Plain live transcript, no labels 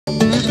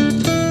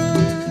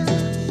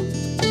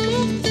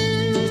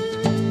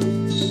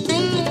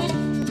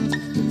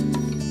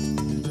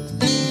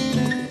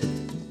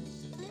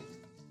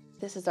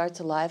is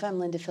Arts Alive. I'm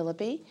Lynda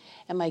Phillippi,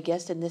 and my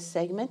guest in this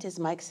segment is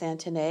Mike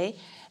Santone.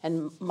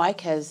 And Mike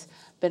has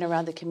been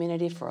around the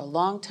community for a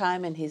long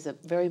time, and he's a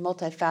very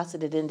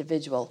multifaceted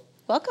individual.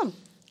 Welcome.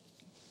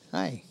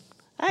 Hi.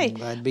 Hi. I'm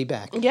glad to be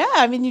back. Yeah,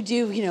 I mean, you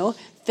do,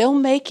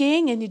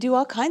 filmmaking, and you do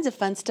all kinds of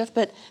fun stuff,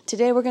 but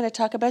today we're going to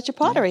talk about your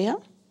pottery, huh?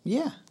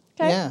 Yeah.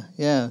 Okay.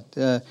 Yeah.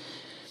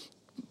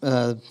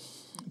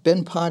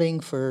 Been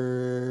potting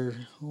for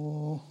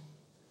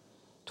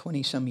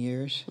 20-some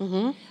years.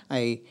 Mm-hmm.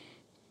 I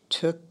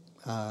took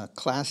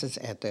classes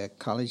at the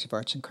College of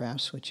Arts and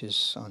Crafts, which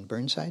is on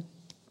Burnside,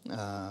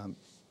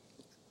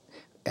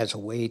 as a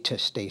way to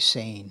stay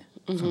sane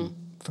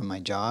from my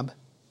job.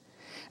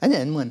 And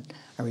then when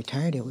I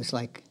retired, it was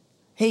like,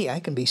 hey, I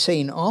can be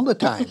sane all the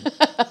time.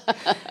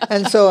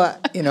 And so,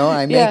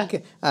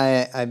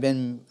 I've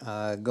been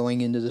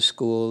going into the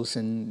schools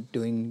and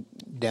doing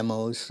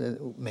demos,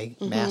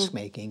 mask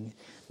making,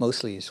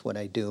 mostly is what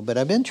I do. But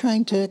I've been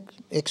trying to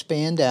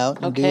expand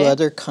out and do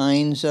other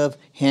kinds of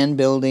hand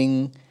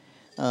building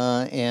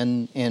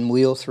and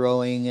wheel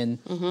throwing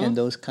and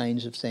those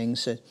kinds of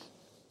things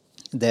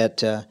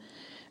that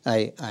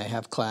I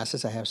have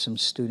classes. I have some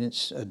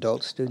students,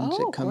 adult students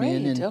that come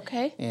in,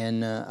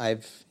 and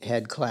I've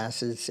had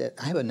classes.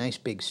 I have a nice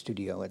big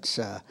studio. It's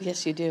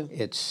yes, you do.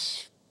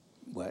 It's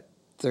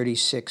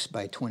 36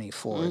 by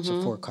 24. It's a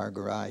 4-car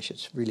garage.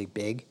 It's really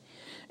big,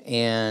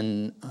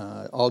 and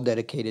all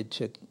dedicated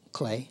to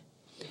clay.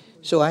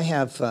 So I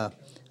have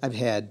I've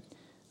had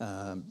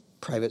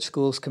private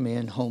schools come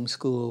in,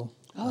 homeschool.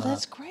 Oh,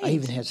 that's great. I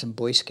even had some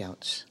Boy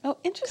Scouts. Oh,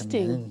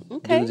 interesting.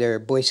 Come in and do their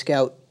Boy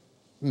Scout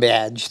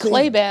badge.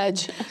 Clay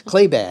badge.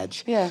 Clay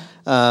badge. Yeah.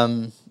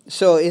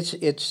 So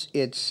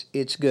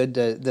it's good.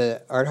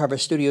 The Art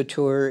Harvest Studio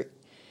Tour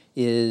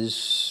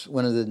is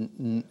one of the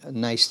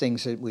nice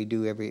things that we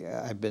do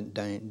I've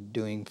been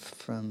doing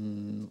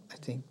from, I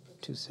think,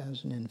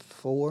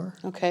 2004.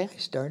 Okay. I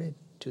started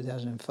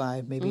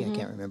 2005, maybe. I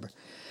can't remember.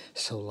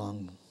 So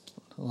long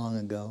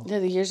ago. Yeah,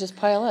 the years just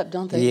pile up,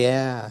 don't they?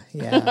 Yeah.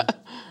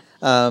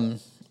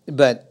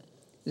 But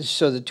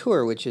so the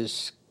tour, which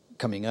is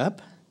coming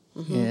up,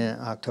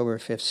 October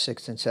 5th,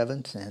 6th, and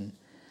 7th, and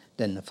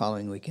then the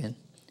following weekend.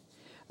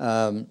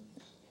 And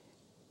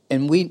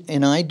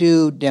I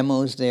do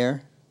demos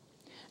there,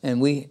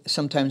 and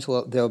sometimes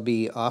there'll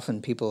be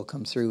often people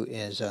come through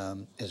as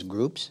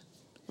groups,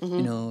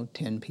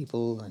 10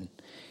 people,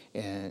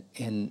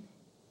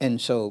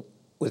 and so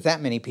with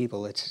that many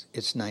people,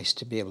 it's nice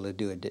to be able to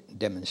do a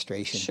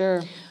demonstration.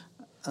 Sure.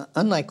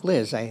 Unlike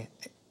Liz,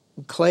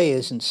 clay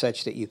isn't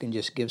such that you can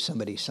just give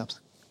somebody something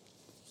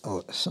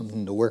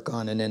to work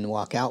on and then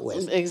walk out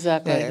with.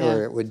 Exactly.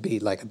 Or it would be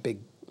like a big,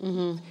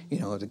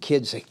 the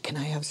kids say, can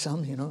I have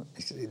some? I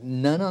say,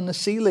 none on the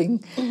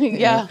ceiling.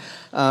 Yeah.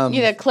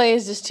 Clay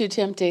is just too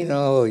tempting.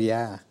 Oh,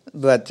 yeah.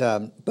 But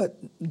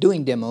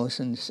doing demos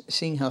and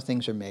seeing how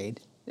things are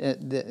made,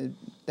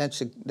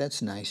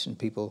 that's nice, and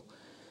people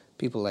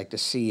like to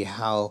see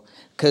how,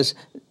 because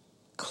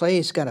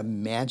clay's got a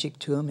magic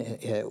to them.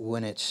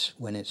 When it's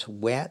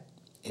wet,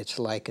 it's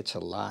like it's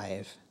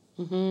alive.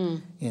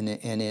 And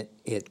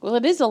well,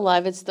 it is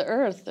alive. It's the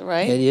earth,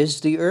 right? It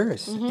is the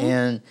earth,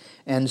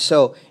 and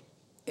so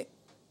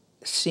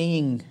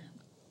seeing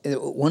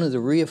one of the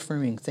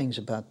reaffirming things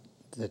about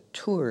the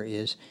tour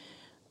is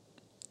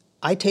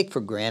I take for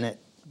granted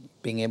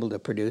being able to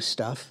produce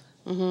stuff,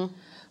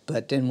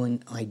 but then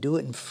when I do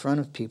it in front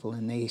of people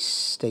and they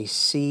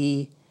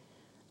see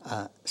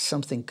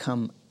something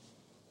come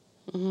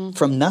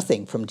from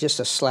nothing, from just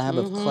a slab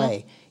of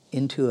clay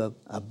into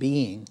a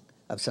being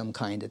of some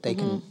kind that they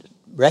can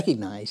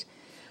recognize,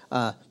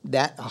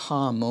 that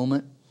aha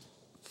moment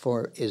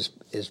is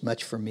as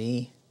much for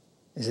me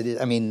as it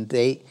is. I mean,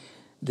 they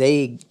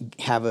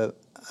have a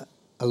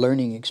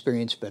learning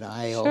experience, but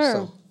I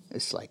also,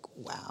 it's like,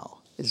 wow,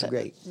 it's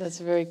great. That's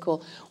very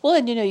cool. Well,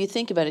 and you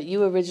think about it,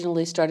 you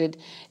originally started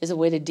as a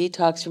way to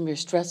detox from your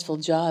stressful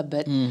job,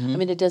 but I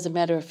mean, it doesn't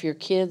matter if you're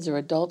kids or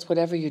adults,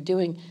 whatever you're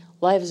doing,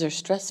 lives are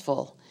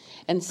stressful.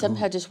 And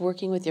somehow just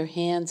working with your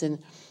hands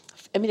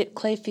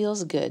clay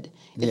feels good.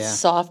 It's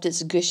soft.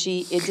 It's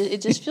gushy.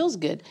 It just feels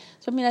good.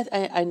 So I mean,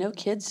 I know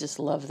kids just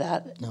love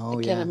that. Oh,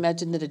 I can't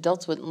imagine that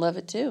adults wouldn't love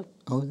it too.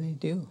 Oh, they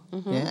do.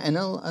 Yeah, and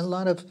a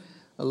lot of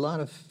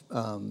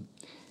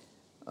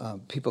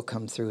people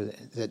come through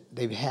that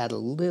they've had a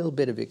little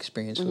bit of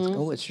experience with.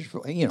 Oh, it's just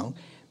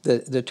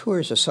the tour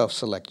is a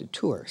self-selected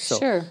tour.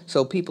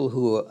 So people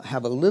who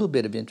have a little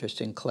bit of interest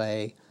in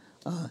clay.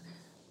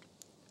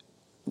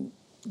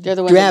 They're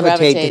the ones that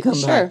gravitate. To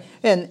come back.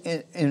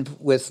 And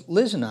with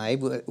Liz and I,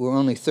 we're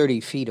only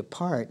 30 feet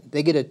apart.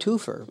 They get a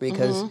twofer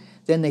because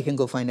then they can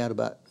go find out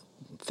about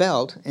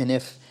felt. And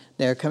if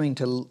they're coming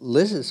to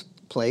Liz's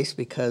place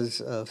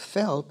because of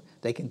felt,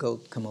 they can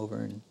come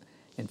over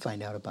and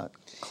find out about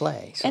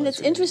clay. So and it's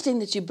interesting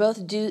that you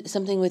both do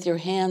something with your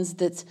hands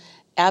that's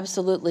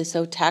absolutely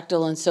so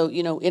tactile and so,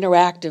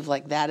 interactive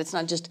like that. It's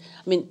not just,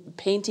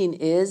 painting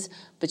is,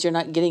 but you're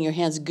not getting your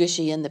hands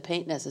gushy in the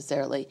paint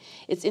necessarily.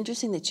 It's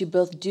interesting that you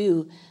both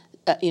do,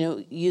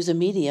 use a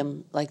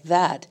medium like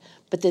that,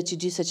 but that you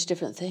do such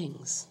different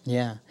things.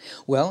 Yeah.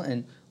 Well,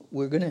 and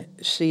we're going to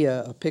see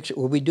a picture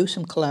where we do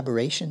some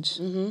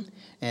collaborations.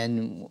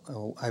 And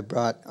I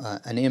brought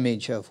an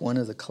image of one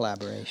of the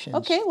collaborations.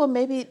 Okay, well,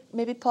 maybe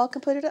Paul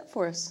can put it up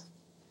for us.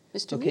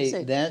 Mr. Okay,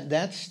 Music.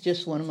 that's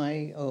just one of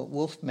my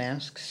wolf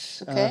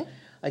masks. Okay.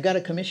 I got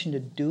a commission to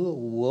do a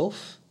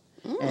wolf,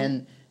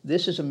 and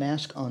this is a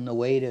mask on the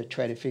way to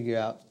try to figure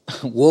out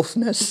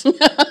wolfness.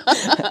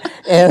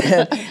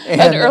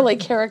 An early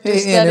character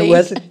study. And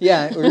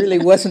it really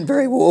wasn't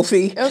very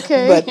wolfy.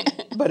 Okay.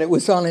 But it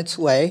was on its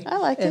way. I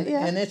like it,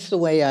 yeah. And it's the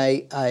way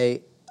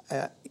I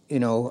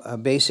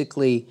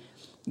basically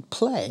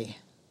play,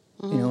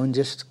 and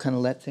just kind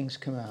of let things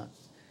come out.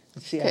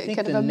 See, I think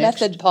kind of a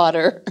method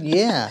potter.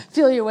 Yeah.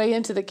 Feel your way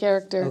into the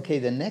character. Okay,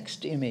 the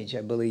next image,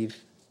 I believe,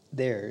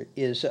 there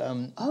is...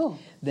 now,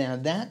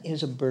 that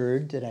is a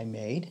bird that I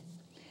made,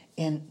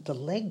 and the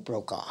leg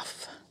broke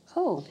off.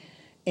 Oh.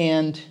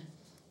 And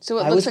so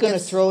it I looks was going to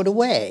throw it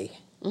away.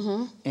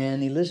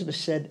 And Elizabeth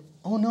said,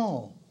 "Oh,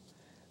 no,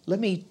 let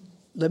me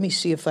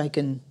see if I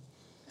can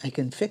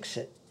fix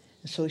it."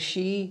 And so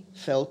she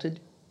felted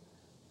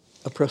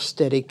a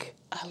prosthetic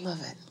I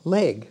love it.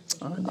 leg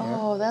on there.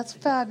 Oh, that's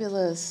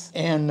fabulous.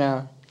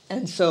 And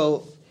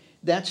so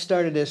that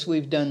started us.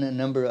 We've done a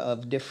number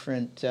of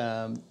different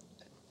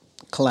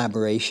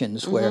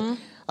collaborations where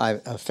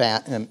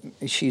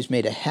she's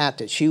made a hat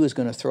that she was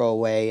going to throw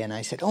away, and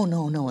I said, "Oh,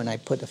 no," and I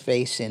put a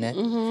face in it,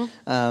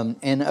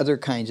 and other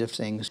kinds of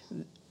things.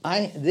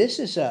 This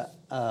is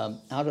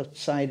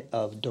outside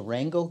of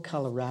Durango,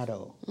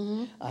 Colorado.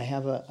 I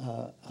have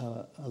a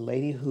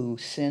lady who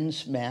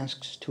sends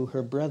masks to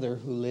her brother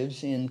who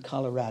lives in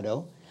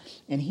Colorado,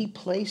 and he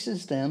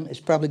places them. It's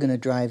probably going to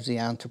drive the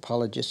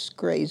anthropologists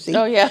crazy.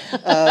 Oh, yeah.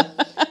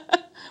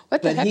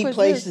 What the But heck he was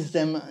places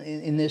them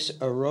in this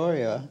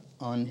aurora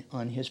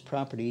on his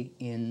property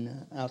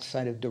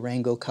outside of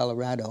Durango,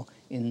 Colorado,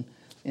 in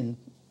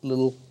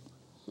little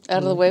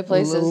out of the way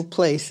places. Little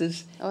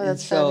places. Oh,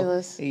 that's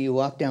fabulous. You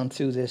walk down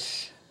through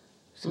this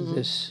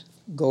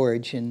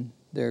gorge, and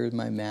there's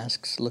my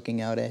masks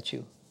looking out at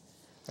you.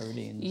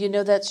 You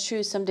know, that's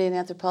true. Someday an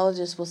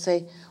anthropologist will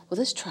say, "Well,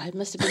 this tribe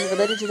must have been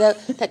related to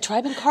that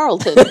tribe in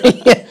Carlton,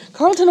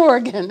 Carlton,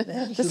 Oregon,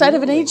 the site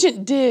of an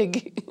ancient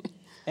dig."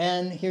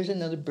 And here's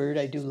another bird.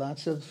 I do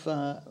lots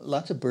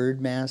of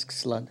bird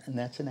masks, and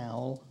that's an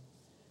owl.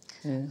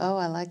 Yeah. Oh,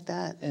 I like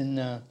that.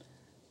 And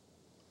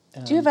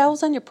do you have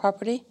owls on your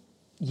property?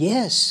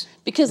 Yes.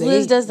 Because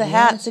Liz does the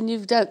hats, and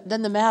you've done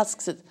the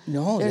masks.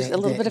 No, there's a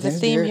little bit of a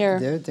theme here.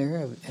 They're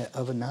there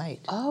of a night.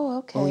 Oh,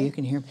 okay. Oh, you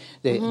can hear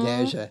them.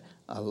 There's a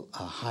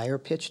higher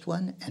pitched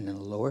one and a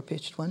lower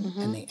pitched one,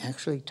 and they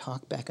actually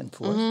talk back and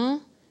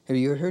forth. Have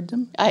you ever heard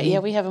them? Yeah,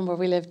 we have them where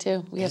we live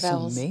too. We have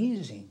owls. That's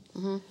amazing.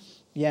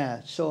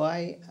 Yeah, so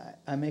I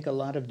make a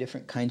lot of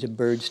different kinds of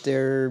birds.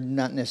 They're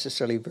not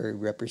necessarily very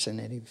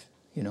representative.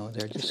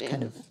 They're just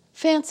kind of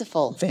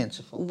fanciful,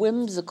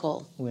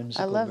 whimsical.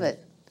 I love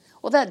it.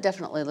 Well, that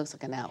definitely looks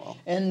like an owl.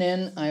 And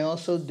then I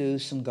also do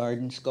some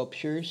garden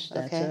sculptures.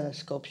 That's a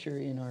sculpture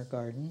in our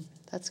garden.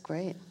 That's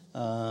great.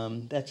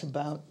 That's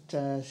about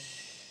 6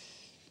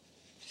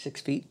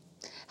 feet.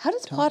 How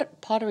does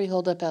pottery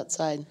hold up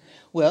outside?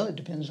 Well, it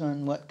depends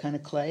on what kind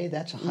of clay.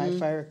 That's a high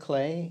fire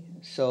clay,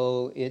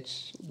 so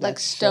it's like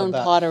stone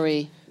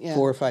pottery. Yeah.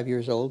 4 or 5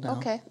 years old now.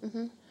 Okay.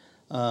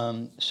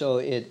 So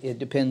it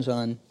depends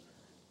on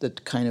the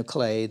kind of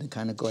clay, the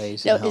kind of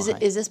glaze. Now,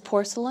 is this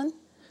porcelain?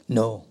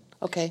 No.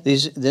 Okay.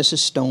 This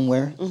is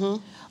stoneware.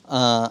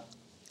 I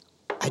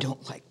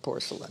don't like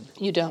porcelain.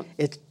 You don't.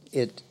 It's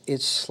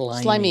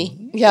slimy.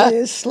 Slimy. Yeah. It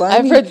is slimy.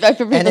 I've heard people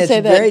say that. And it's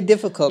very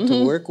difficult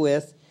to work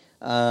with.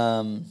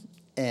 And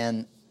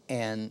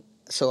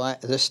so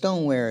the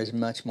stoneware is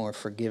much more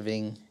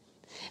forgiving.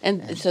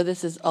 And so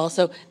this is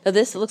also, now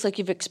this looks like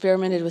you've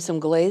experimented with some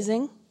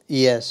glazing.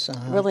 Yes.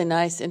 Really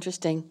nice,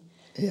 interesting.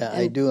 Yeah,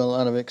 I do a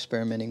lot of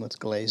experimenting with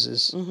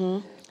glazes.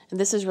 And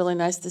this is really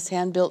nice, this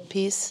hand-built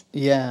piece.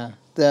 Yeah.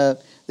 The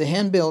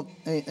hand-built,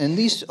 and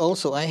these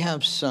also, I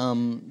have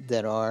some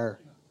that are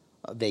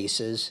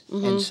vases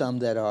and some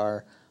that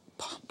are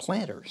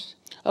planters.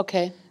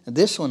 Okay. And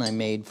this one I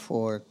made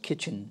for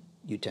kitchen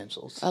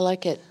utensils. I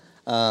like it.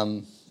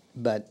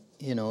 But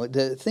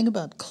the thing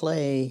about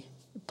clay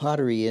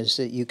pottery is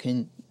that you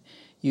can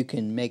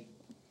make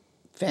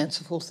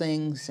fanciful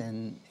things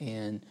and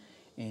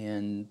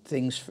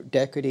things for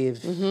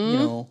decorative,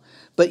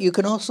 but you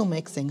can also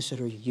make things that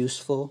are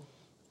useful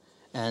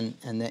and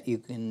that you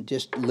can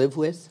just live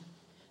with,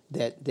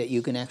 that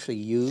you can actually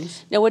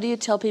use. Now, what do you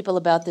tell people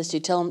about this? Do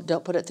you tell them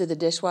don't put it through the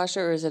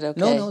dishwasher, or is it okay?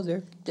 No,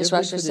 they're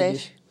dishwasher good for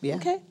safe. Yeah.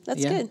 Okay,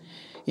 that's good.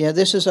 Yeah,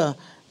 this is a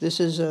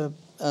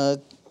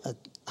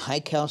high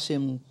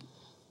calcium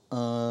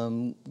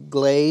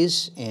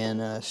glaze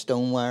and a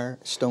stoneware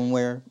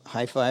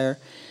high fire,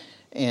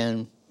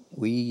 and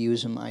I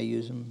use them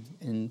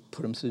and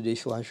put them through the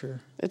dishwasher.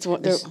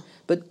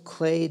 But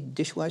clay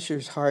dishwasher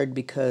is hard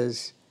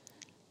because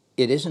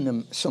it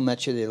isn't so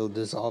much that it'll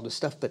dissolve the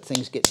stuff, but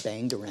things get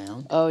banged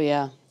around. Oh,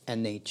 yeah.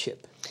 And they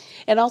chip.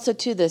 And also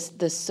too, this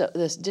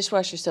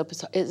dishwasher soap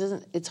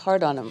it's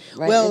hard on them,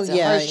 right? Well, it's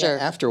yeah, harsher.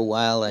 after a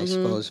while, I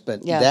suppose,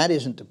 but that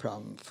isn't the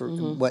problem. For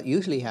what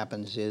usually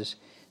happens is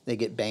they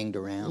get banged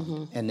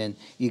around, and then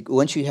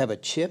once you have a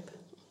chip,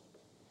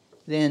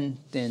 then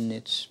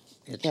it's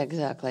yeah,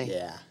 exactly.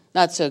 Yeah.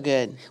 Not so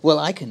good. Well,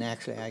 I can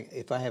actually,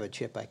 if I have a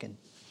chip, I can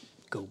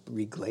go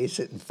reglaze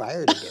it and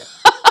fire it again.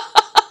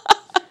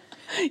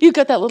 You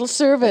got that little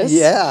service.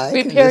 Yeah, I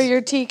repair can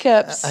your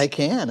teacups. I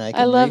can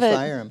love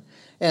refire them,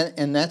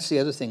 and that's the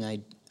other thing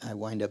I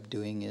wind up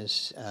doing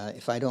is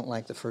if I don't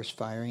like the first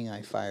firing,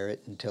 I fire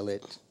it until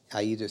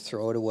I either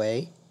throw it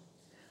away,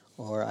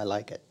 or I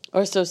like it.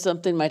 Or so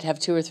something might have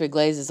 2 or 3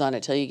 glazes on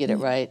it till you get it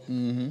right.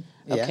 Mm-hmm.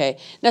 Yeah. Okay.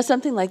 Now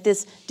something like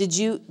this, did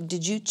you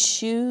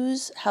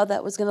choose how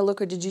that was going to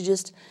look, or did you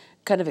just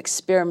kind of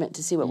experiment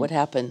to see what would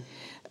happen?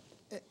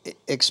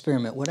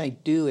 Experiment. What I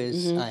do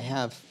is I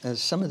have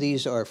some of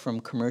these are from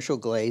commercial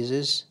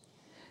glazes,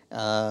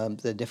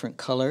 the different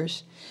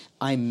colors.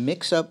 I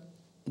mix up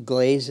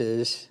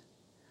glazes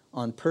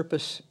on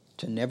purpose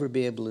to never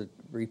be able to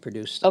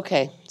reproduce them.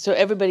 Okay, so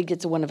everybody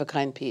gets a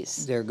one-of-a-kind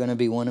piece. They're going to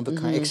be one of a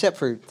kind, except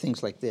for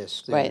things like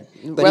this. Right,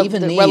 But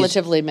even these,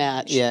 relatively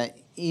match. Yeah,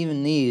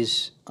 even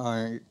these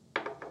are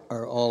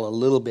all a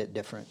little bit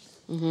different.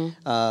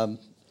 And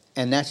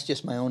that's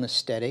just my own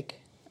aesthetic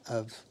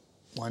of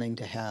wanting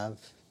to have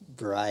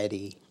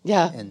variety.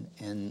 Yeah.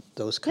 And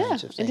those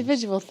kinds of things.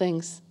 Individual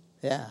things.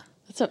 Yeah.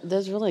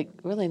 That's really,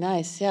 really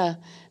nice, yeah.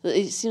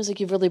 It seems like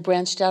you've really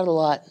branched out a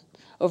lot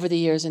over the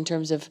years in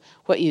terms of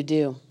what you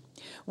do.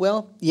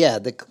 Well, yeah,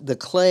 the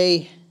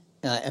clay,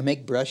 I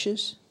make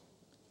brushes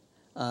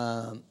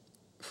from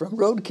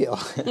roadkill.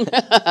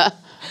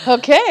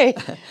 Okay,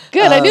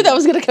 good. I knew that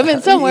was going to come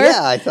in somewhere.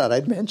 Yeah, I thought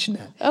I'd mention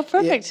that. Oh,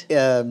 perfect.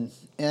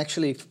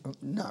 Actually,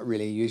 not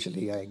really.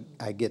 Usually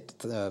I get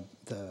the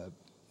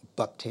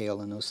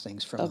bucktail and those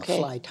things from a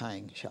fly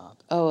tying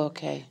shop. Oh,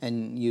 okay.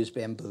 And use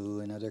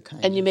bamboo and other kinds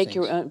of things. And you make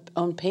your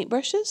own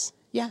paintbrushes?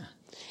 Yeah.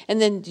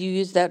 And then do you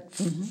use that?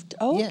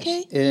 Oh, yes.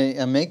 Okay.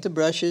 I make the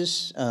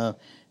brushes,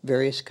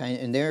 various kinds,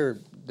 and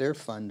they're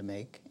fun to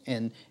make.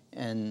 And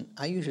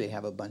I usually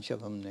have a bunch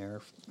of them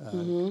there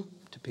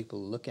to people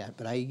to look at,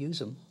 but I use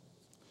them.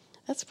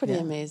 That's pretty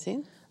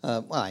amazing.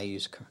 Well, I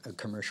use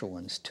commercial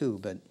ones too,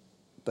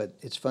 but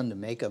it's fun to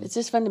make them. It's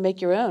just fun to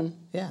make your own.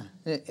 Yeah,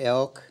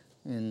 elk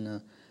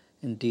and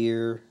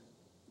deer,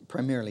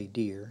 primarily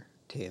deer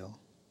tail,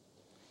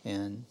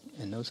 and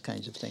those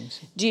kinds of things.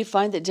 Do you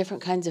find that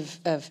different kinds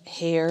of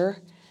hair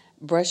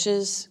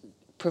brushes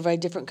provide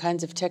different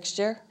kinds of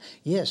texture?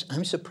 Yes,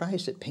 I'm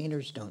surprised that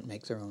painters don't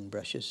make their own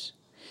brushes,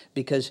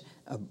 because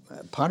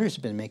potters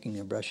have been making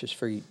their brushes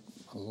for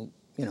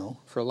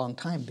for a long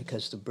time,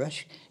 because the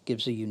brush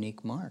gives a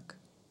unique mark.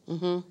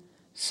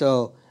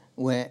 So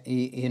when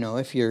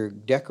if you're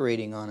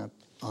decorating on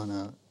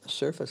a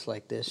surface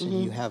like this,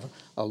 and you have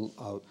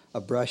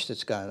a brush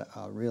that's got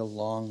a real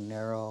long,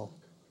 narrow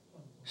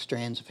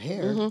strands of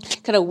hair,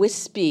 kind of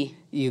wispy.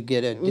 You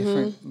get a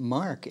different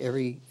mark.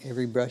 Every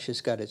brush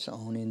has got its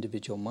own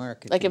individual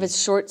mark. Like if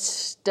it's short,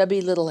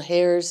 stubby little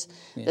hairs,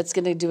 that's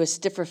going to do a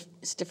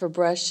stiffer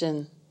brush,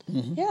 and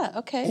yeah,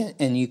 okay.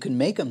 And you can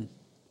make them.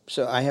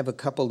 So I have a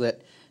couple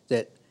that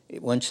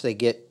once they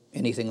get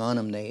anything on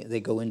them, they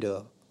go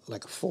into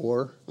like a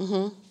 4,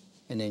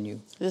 and then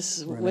you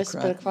just wisp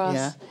it across.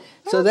 Yeah.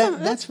 So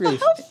that's really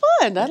how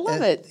fun. I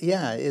love it.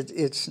 Yeah,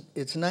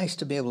 it's nice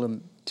to be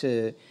able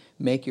to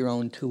make your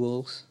own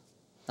tools.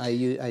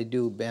 I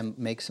do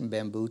make some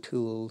bamboo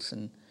tools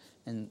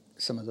and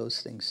some of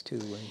those things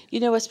too.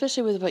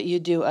 Especially with what you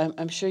do,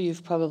 I'm sure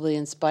you've probably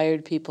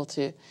inspired people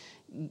to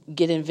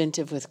get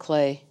inventive with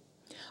clay.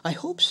 I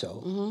hope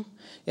so.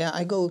 Yeah,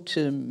 I go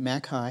to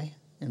Mac High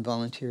and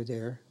volunteer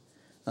there.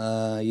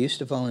 I used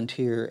to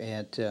volunteer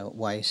at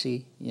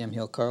YC,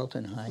 Yamhill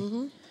Carleton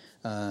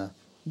High.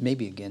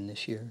 Maybe again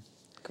this year.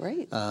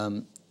 Great.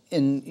 And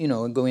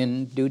go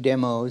in, do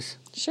demos,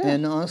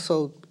 and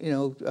also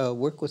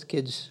work with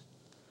kids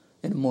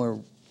in a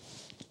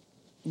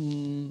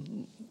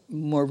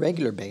more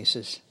regular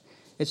basis.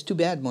 It's too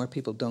bad more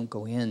people don't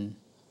go in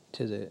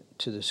to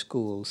the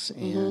schools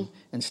and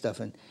stuff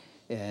and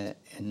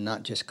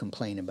not just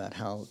complain about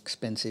how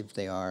expensive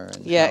they are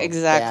and how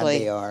bad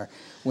they are,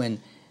 when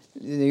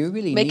they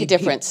really make a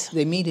difference.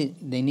 They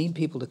need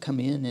people to come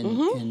in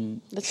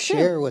and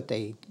share what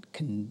they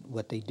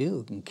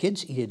do, and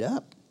kids eat it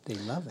up. They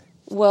love it.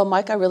 Well,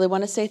 Mike, I really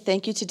want to say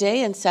thank you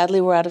today, and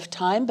sadly we're out of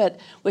time, but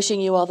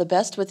wishing you all the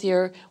best with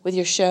your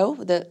show,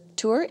 the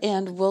tour,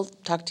 and we'll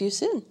talk to you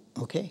soon.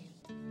 Okay.